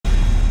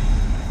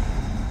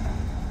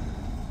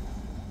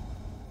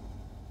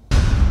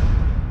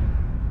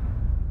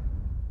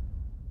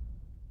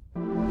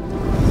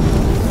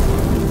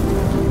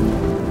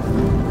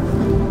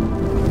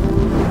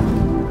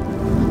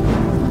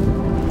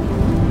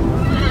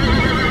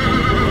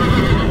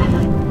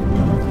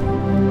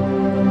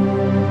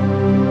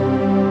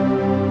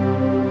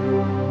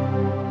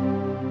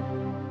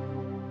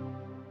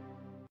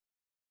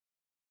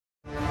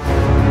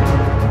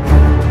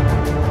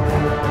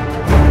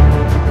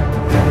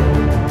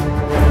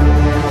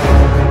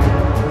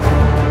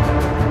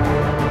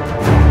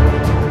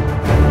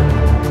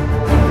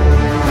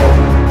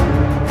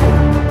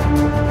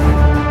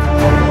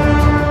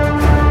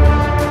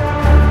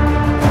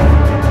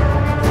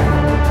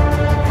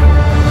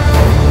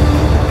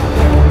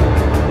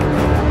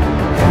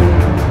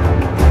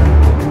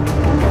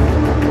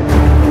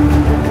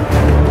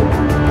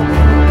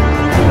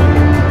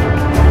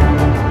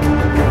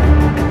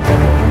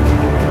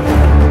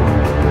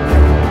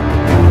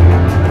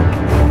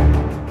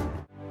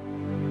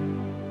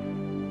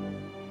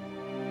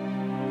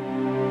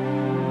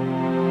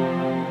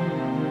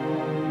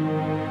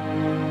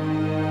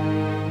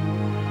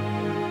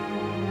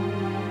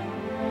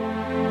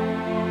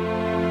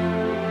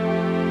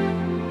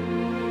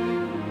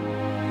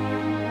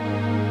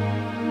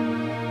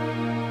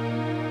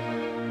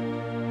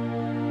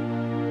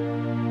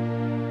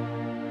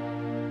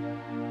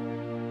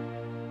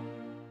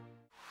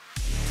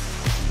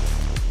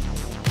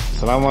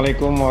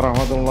Assalamualaikum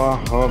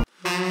warahmatullahi wabarakatuh.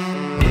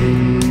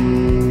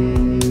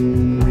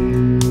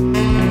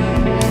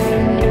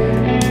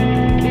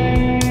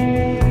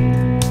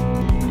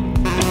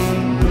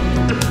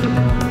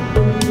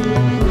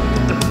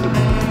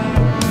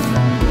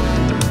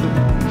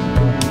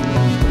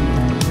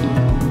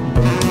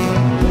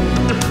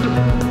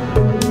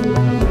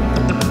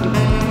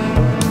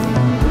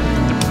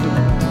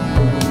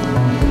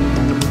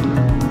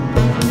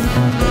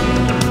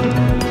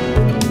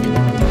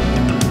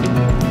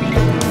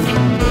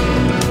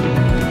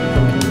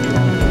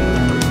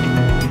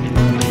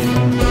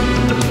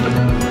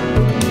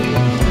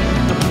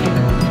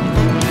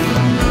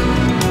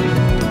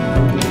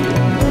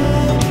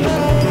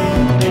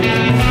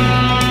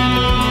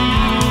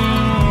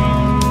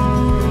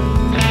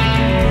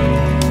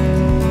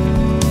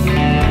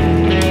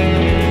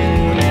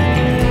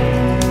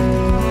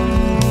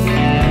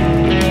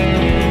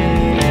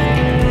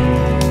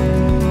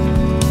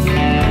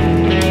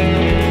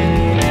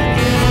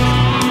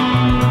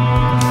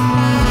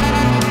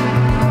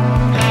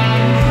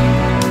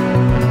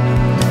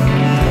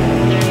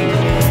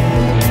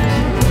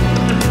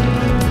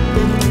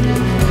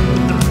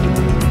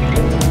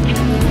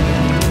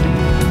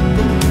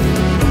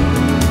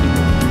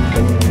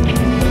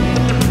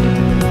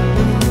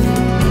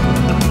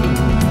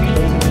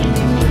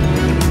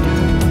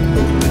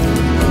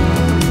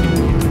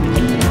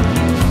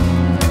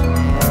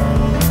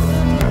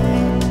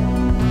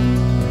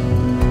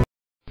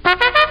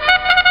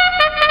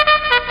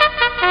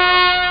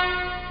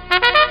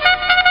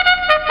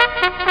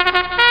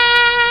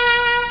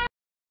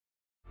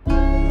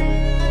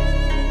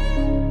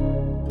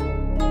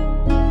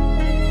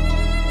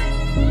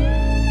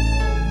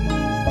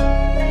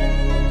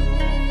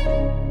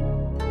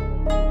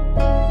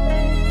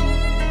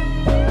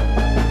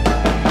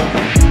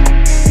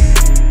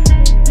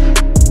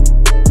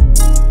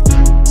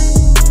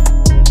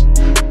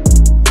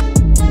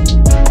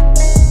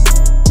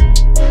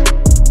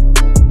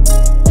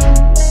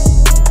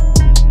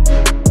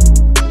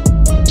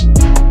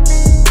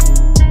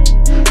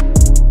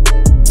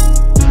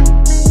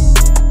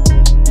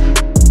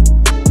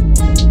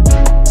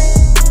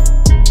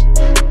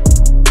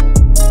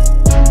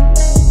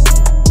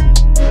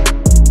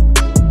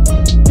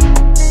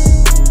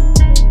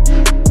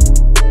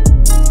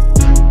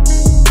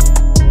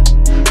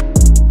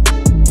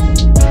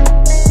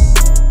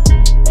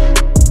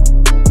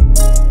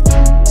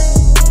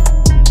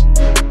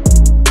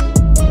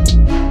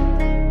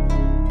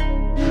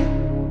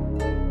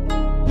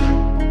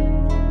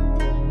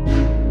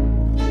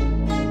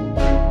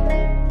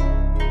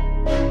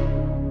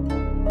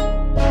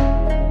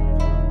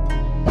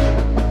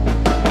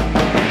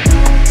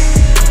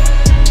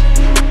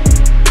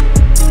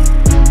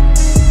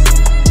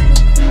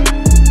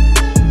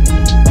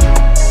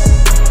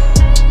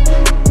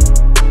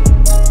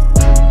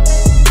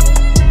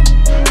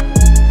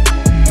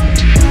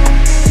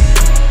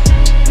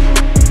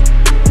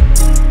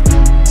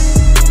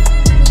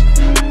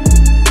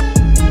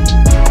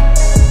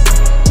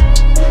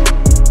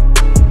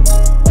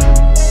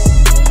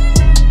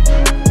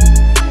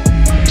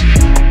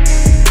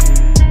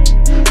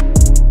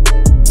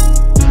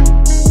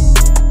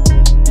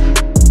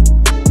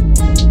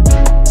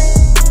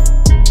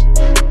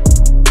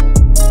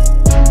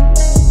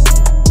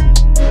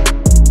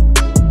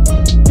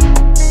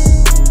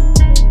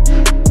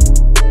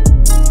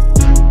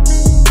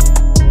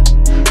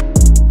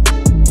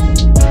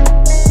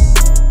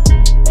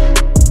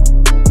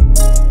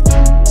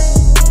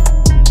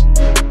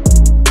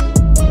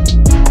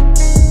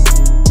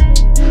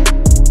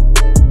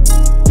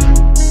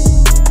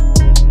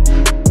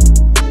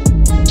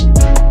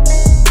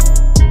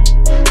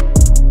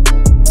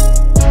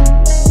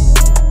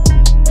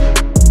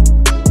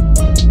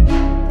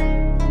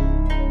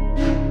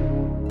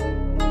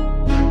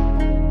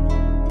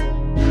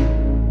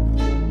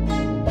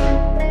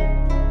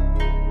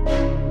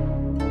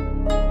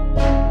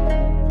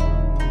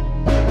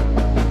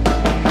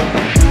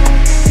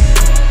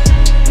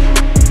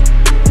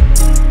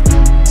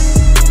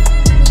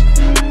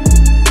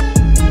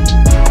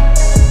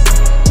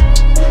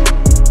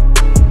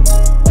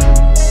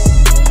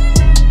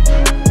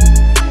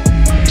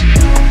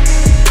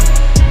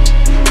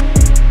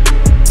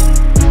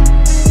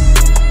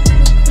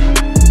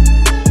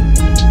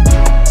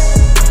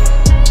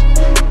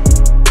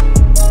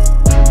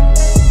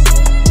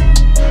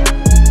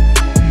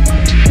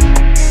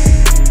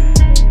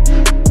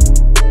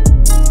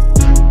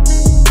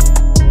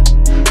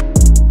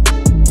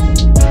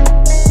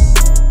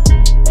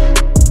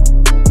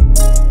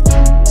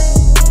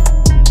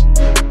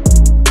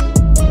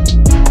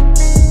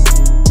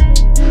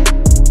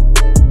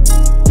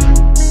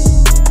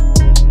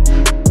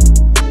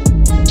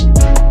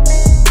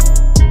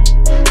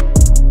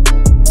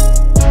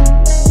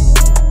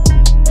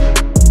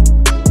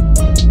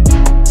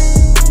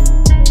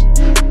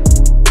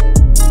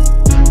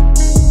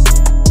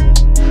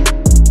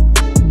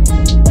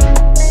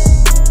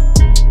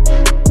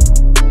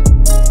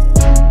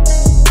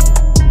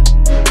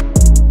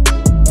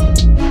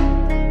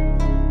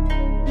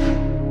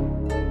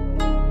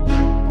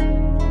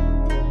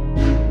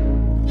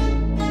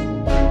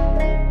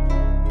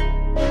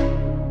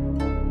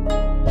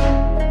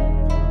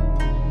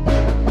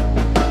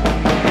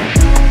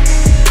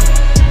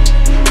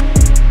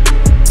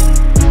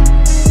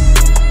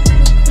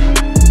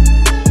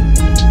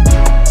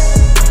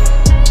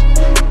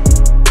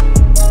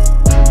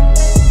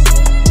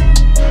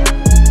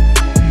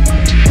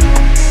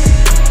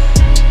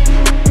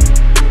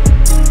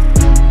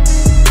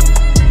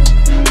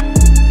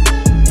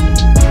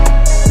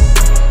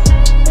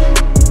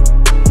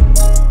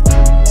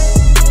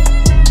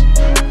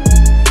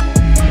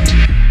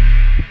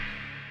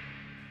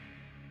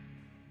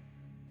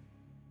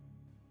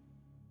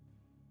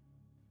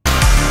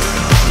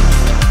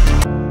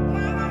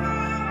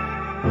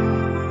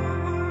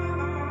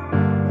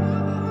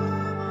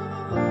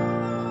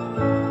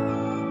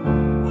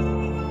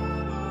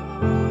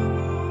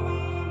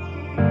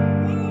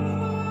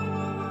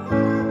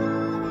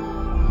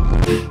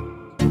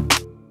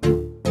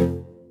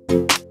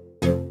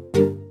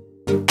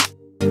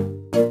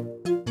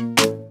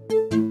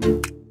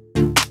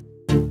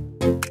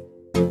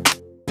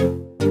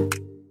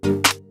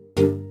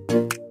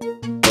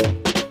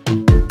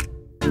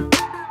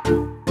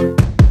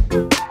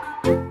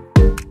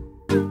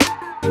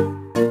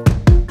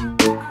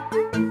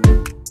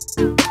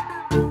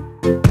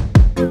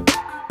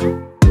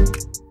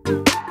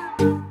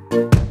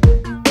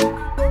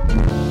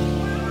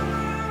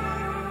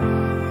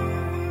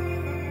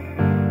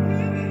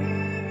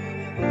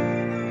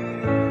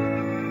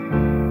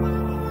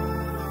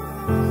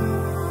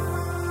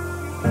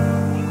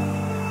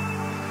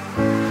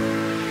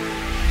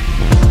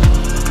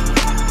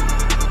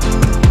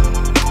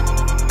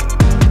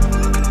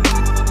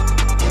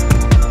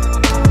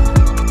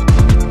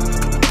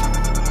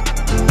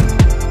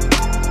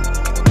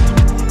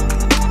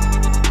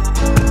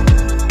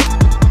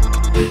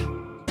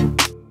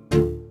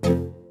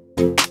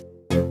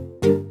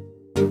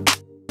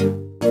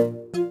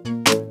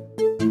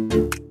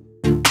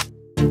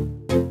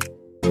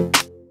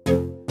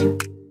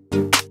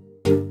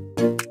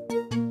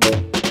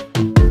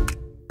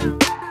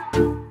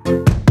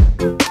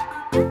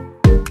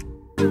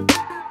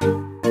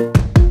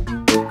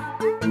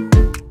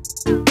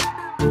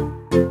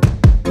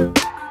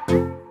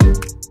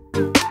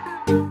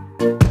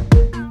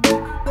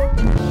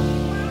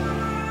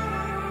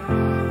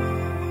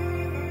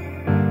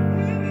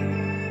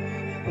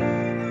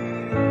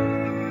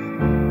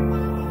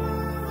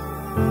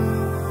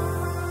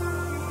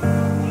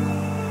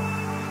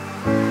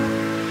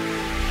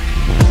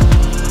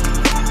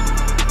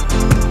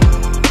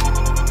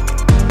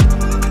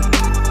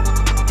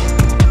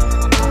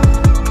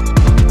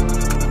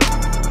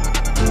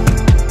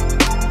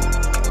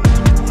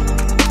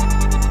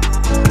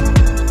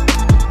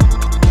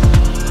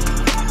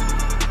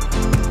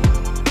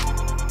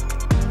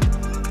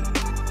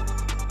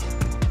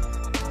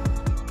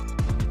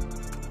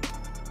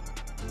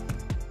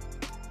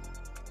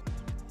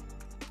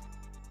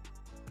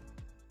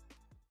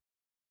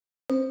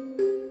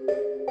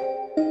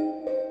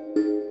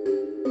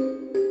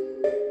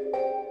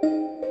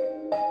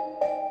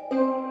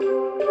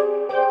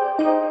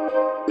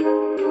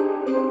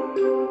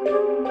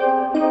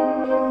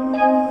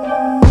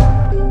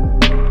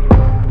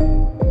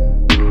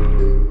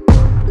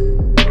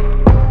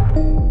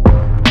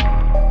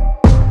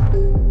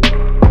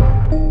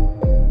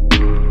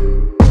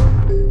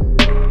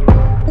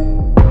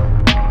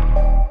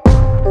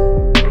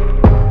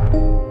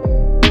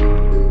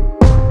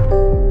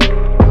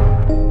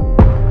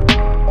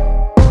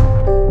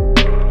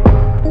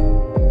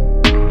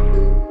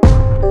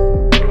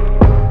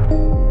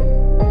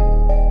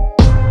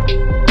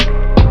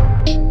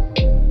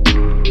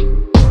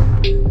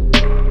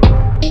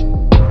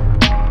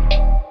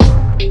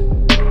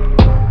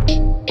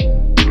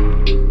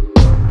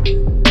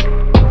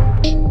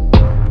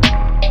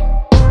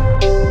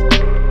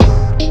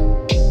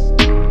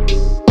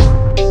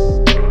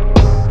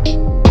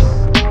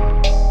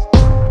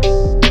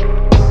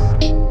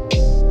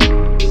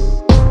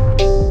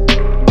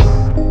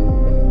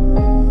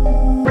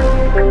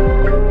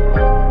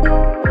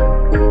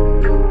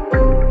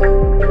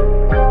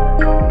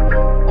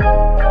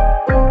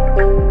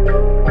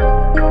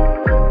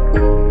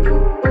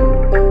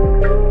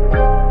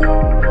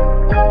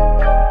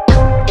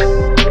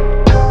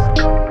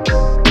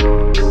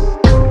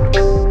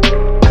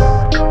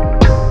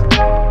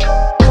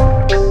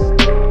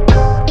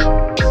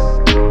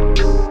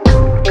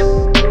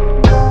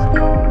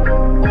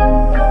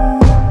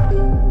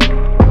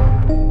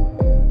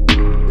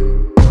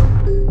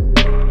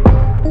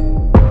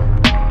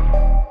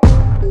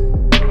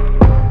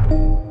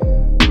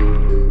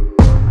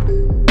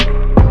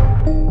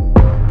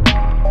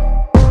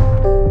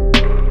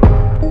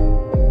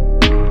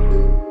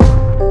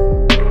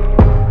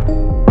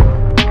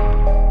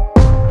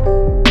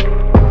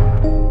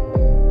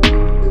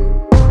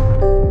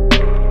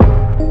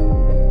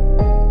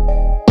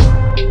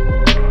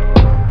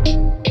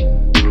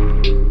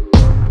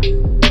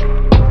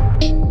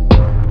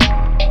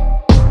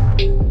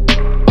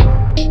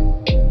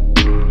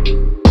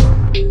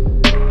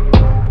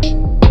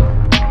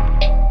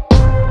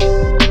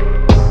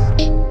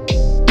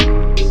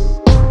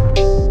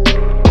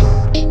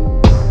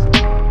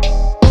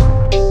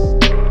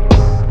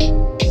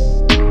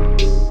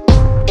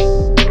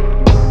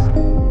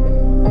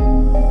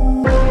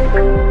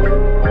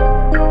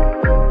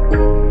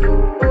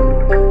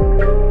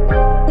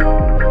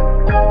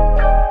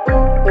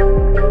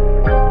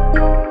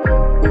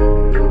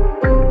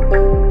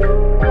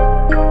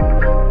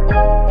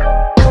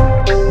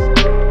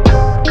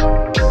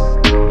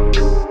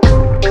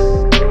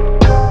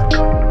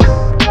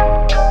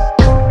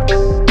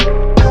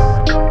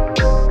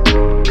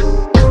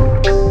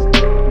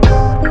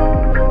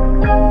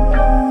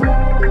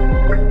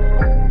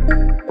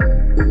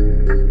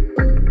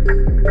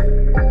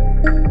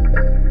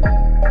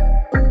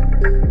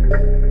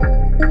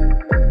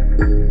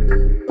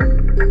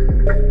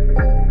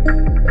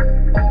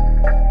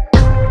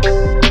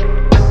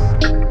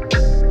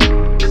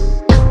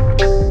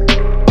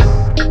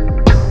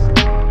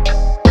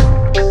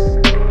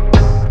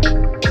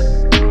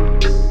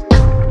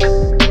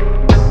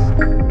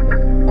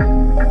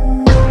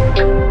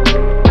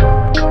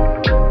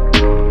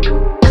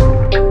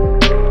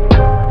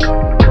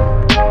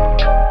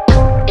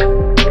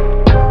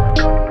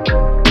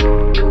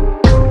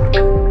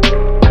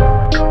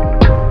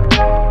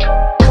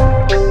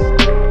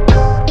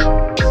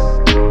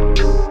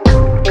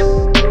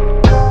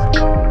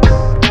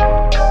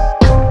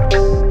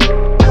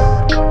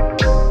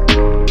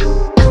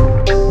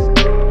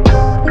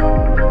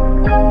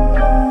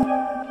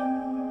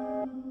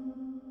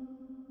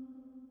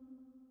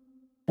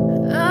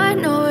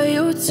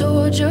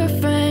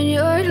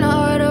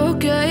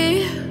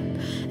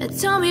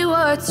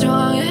 what's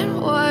wrong and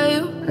why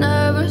you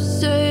never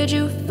said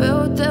you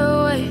felt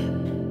that way.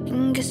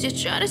 And guess you're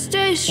trying to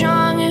stay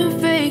strong and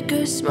fake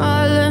a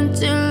smile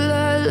until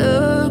I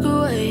look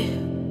away.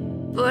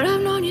 But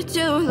I've known you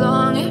too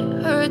long,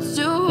 it hurts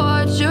to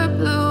watch your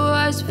blue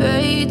eyes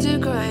fade to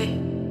gray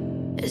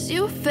as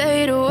you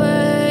fade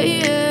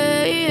away,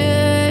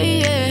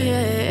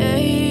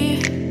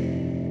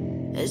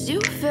 as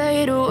you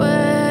fade away.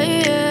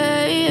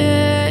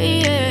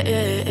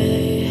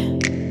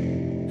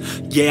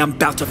 Yeah, I'm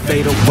about to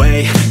fade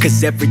away,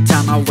 cause every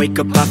time I wake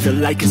up I feel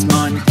like it's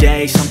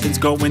Monday. Something's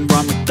going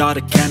wrong with all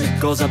the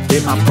chemicals up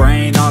in my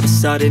brain. All of a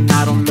sudden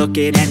I don't look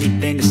at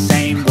anything the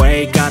same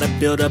way. Got a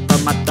buildup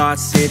of my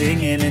thoughts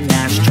sitting in an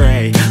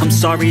ashtray. I'm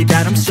sorry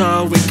that I'm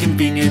so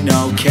inconvenient,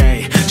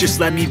 okay. Just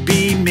let me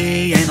be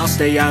me and I'll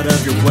stay out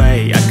of your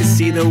way. I can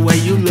see the way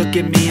you look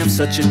at me, I'm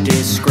such a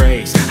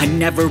disgrace. I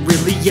never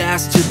really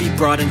asked to be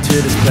brought into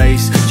this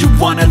place. You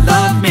wanna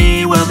love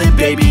me? Well then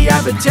baby I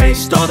have a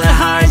taste. All the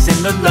highs and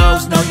the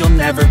lows, no you'll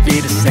never be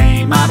the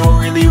same. I don't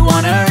really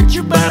wanna hurt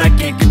you but I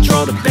can't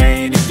control the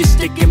pain. If you're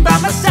sticking by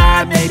my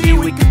side maybe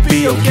we could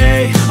be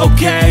okay.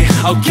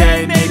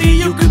 Okay, maybe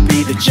you could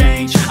be the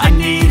change I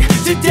need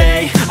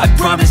today. I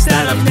promise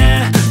that I've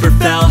never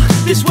felt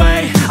this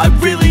way. I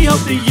really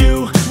hope that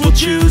you will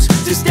choose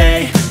to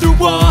stay through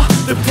all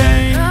the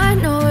pain. I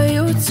know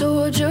you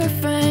told your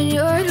friend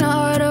you're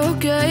not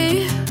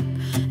okay,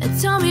 and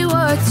tell me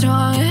what's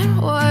wrong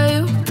and why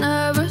you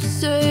never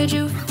said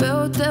you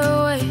felt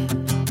that way.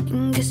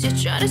 And guess you're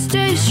trying to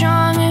stay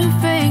strong and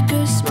fake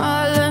a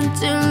smile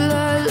until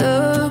I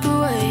look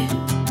away.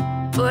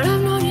 But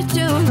I've known you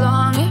too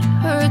long, it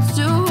hurts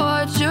to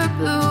watch your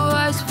blue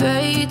eyes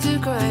fade to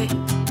gray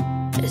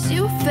as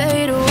you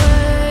fade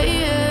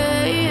away,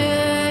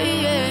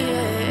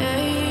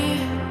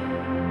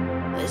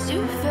 as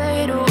you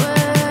fade away,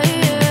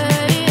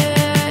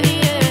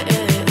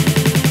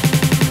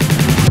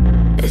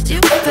 as you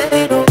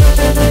fade away.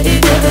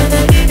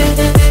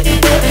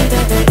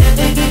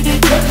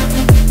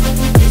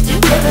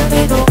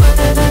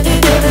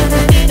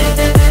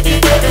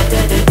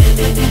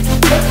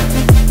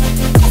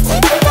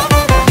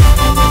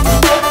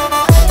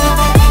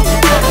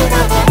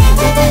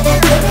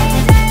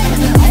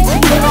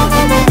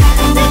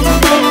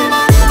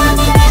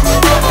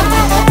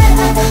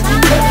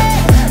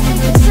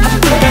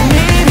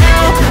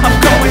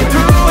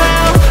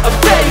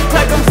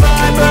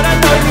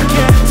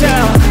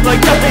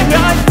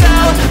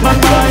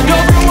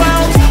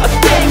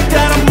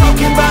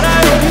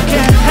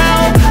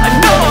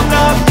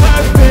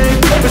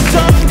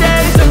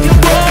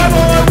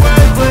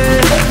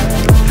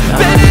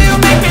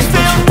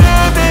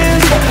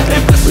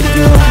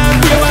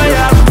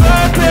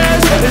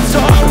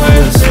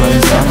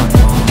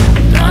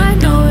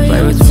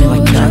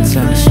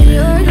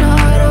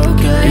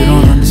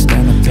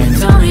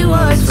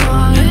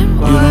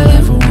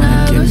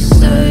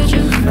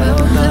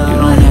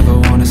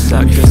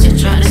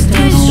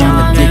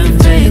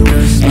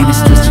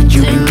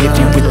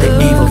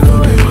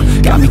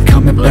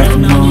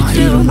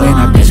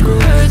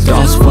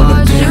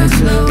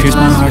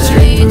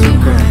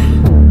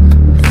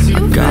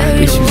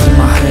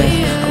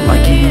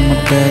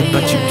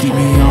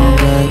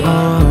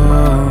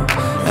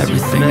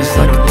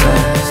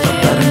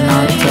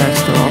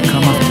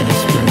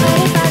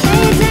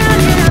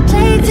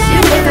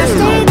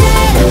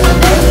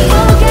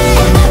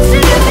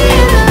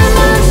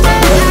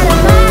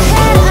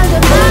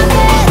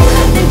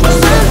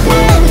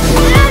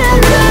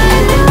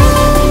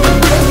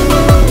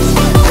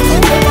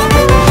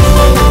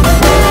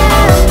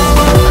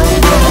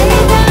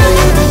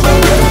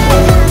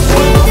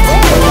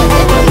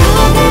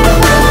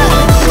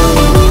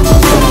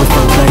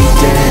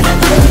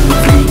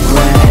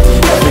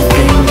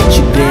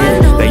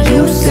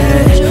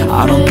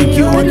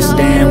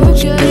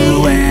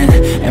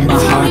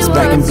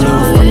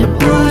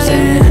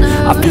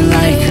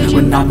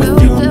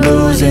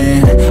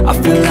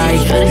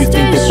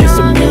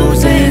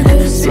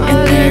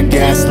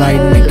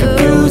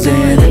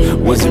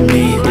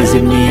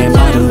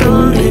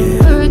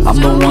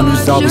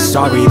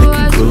 Sorry, the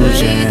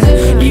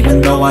conclusion.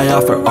 Even though I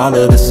offer all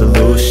of the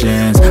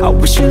solutions, I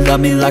wish you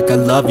loved me like I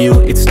love you,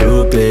 it's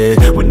stupid.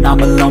 When I'm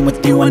alone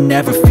with you I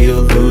never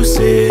feel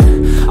lucid.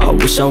 I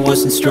wish I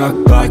wasn't struck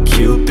by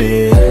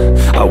Cupid.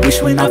 I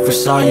wish when I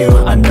first saw you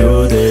I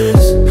knew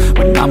this.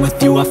 When I'm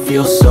with you I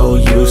feel so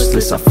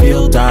useless. I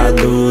feel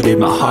diluted,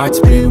 my heart's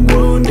been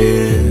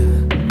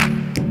wounded.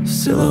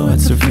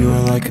 Silhouettes of you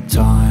are like a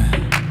taunt.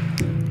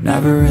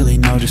 Never really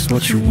know just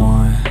what you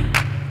want.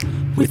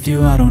 With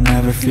you I don't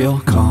ever feel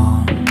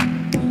calm.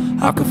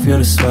 I can feel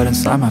the sweat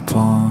inside my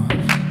palms.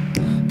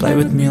 Play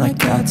with me like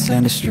cats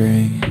and a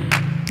string.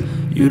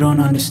 You don't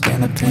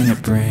understand the pain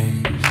it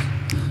brings.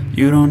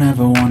 You don't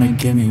ever wanna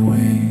give me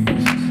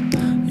wings.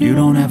 You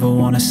don't ever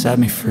wanna set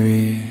me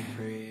free.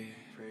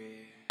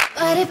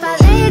 But if I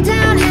lay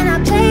down and I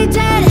play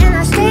dead and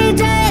I stay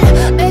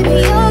dead, baby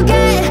you'll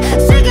get